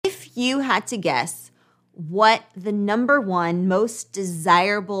if you had to guess what the number one most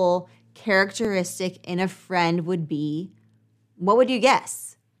desirable characteristic in a friend would be, what would you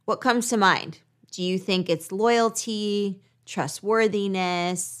guess? What comes to mind? Do you think it's loyalty,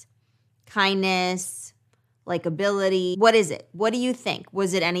 trustworthiness, kindness, likability? What is it? What do you think?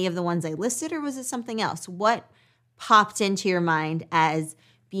 Was it any of the ones I listed, or was it something else? What popped into your mind as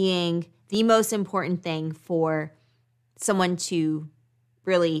being the most important thing for someone to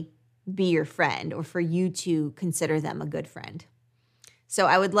really be your friend, or for you to consider them a good friend? So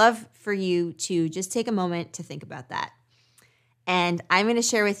I would love for you to just take a moment to think about that. And I'm going to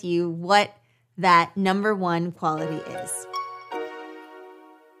share with you what that number one quality is.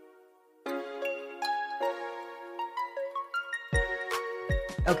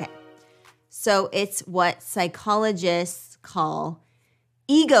 Okay, so it's what psychologists call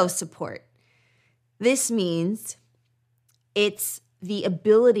ego support. This means it's the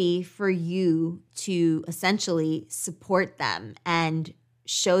ability for you to essentially support them and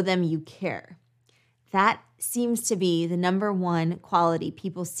show them you care. That seems to be the number one quality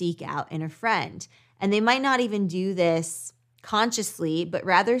people seek out in a friend. And they might not even do this consciously, but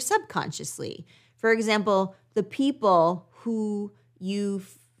rather subconsciously. For example, the people who you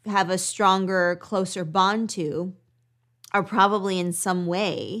have a stronger, closer bond to are probably in some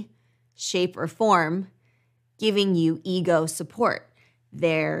way, shape, or form giving you ego support.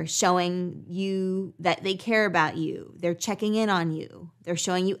 They're showing you that they care about you. They're checking in on you. They're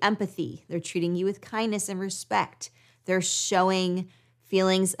showing you empathy. They're treating you with kindness and respect. They're showing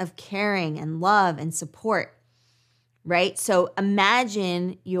feelings of caring and love and support, right? So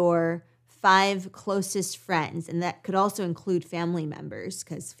imagine your 5 closest friends, and that could also include family members,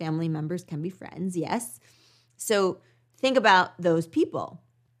 because family members can be friends, yes. So think about those people.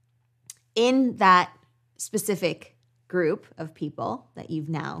 In that specific group of people that you've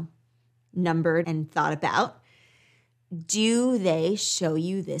now numbered and thought about, do they show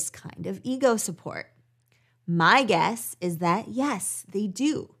you this kind of ego support? My guess is that yes, they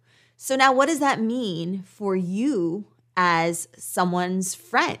do. So now what does that mean for you as someone's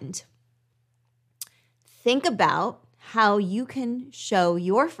friend? Think about how you can show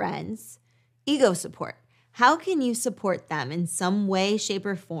your friends ego support. How can you support them in some way, shape,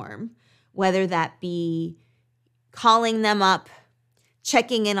 or form, whether that be calling them up,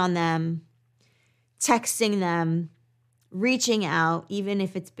 checking in on them, texting them, reaching out, even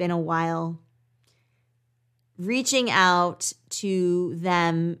if it's been a while, reaching out to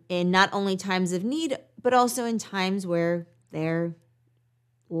them in not only times of need, but also in times where they're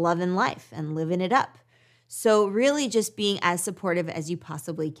loving life and living it up. So really just being as supportive as you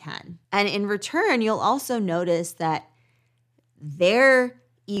possibly can. And in return, you'll also notice that their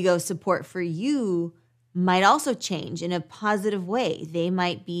ego support for you might also change in a positive way. They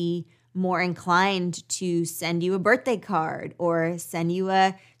might be more inclined to send you a birthday card, or send you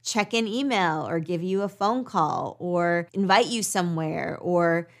a check-in email, or give you a phone call, or invite you somewhere,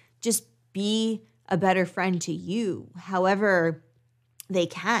 or just be a better friend to you, however they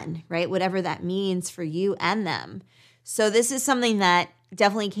can, right? Whatever that means for you and them. So this is something that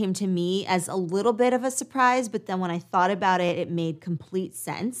definitely came to me as a little bit of a surprise, but then when I thought about it, it made complete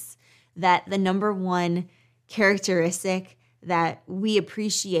sense that the number one characteristic that we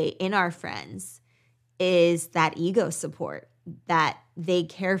appreciate in our friends is that ego support, that they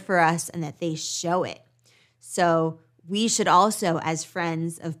care for us and that they show it. So we should also, as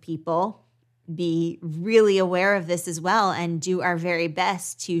friends of people, be really aware of this as well and do our very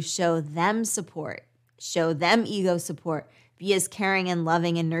best to show them support, show them ego support, be as caring and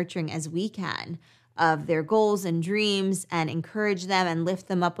loving and nurturing as we can of their goals and dreams, and encourage them and lift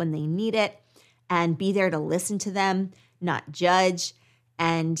them up when they need it, and be there to listen to them, not judge,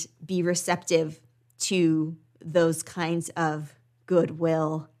 and be receptive to those kinds of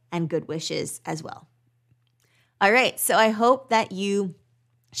goodwill and good wishes as well. All right, so I hope that you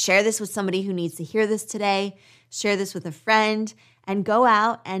share this with somebody who needs to hear this today. Share this with a friend, and go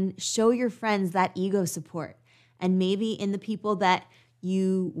out and show your friends that ego support. And maybe in the people that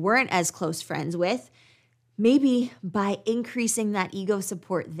you weren't as close friends with, maybe by increasing that ego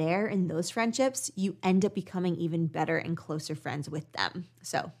support there in those friendships, you end up becoming even better and closer friends with them.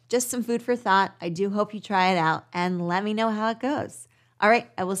 So just some food for thought. I do hope you try it out and let me know how it goes. All right,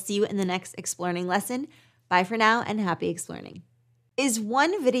 I will see you in the next Exploring lesson. Bye for now, and happy exploring. Is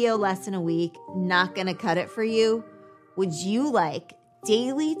one video lesson a week not going to cut it for you? Would you like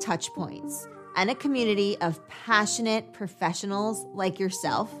daily touch points and a community of passionate professionals like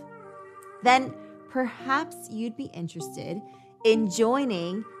yourself? Then perhaps you'd be interested in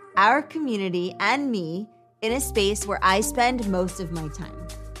joining our community and me in a space where I spend most of my time.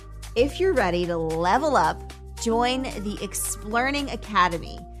 If you're ready to level up, join the Explearning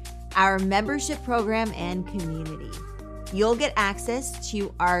Academy, our membership program and community. You'll get access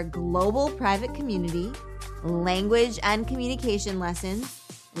to our global private community, language and communication lessons,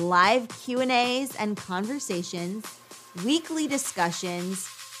 live Q&As and conversations, weekly discussions,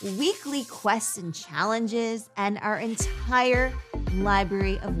 weekly quests and challenges, and our entire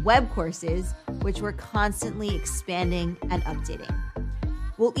library of web courses, which we're constantly expanding and updating.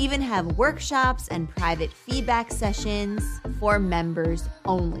 We'll even have workshops and private feedback sessions for members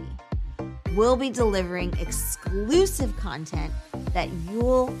only. We'll be delivering exclusive content that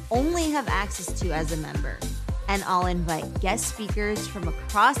you'll only have access to as a member. And I'll invite guest speakers from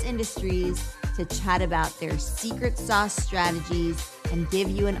across industries to chat about their secret sauce strategies and give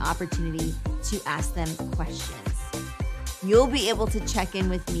you an opportunity to ask them questions. You'll be able to check in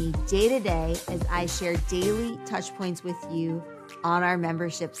with me day to day as I share daily touch points with you on our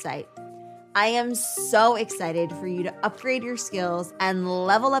membership site. I am so excited for you to upgrade your skills and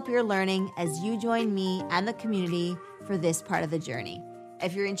level up your learning as you join me and the community for this part of the journey.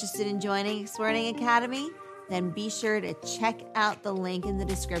 If you're interested in joining Explearning Academy, then be sure to check out the link in the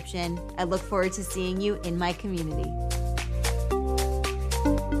description. I look forward to seeing you in my community.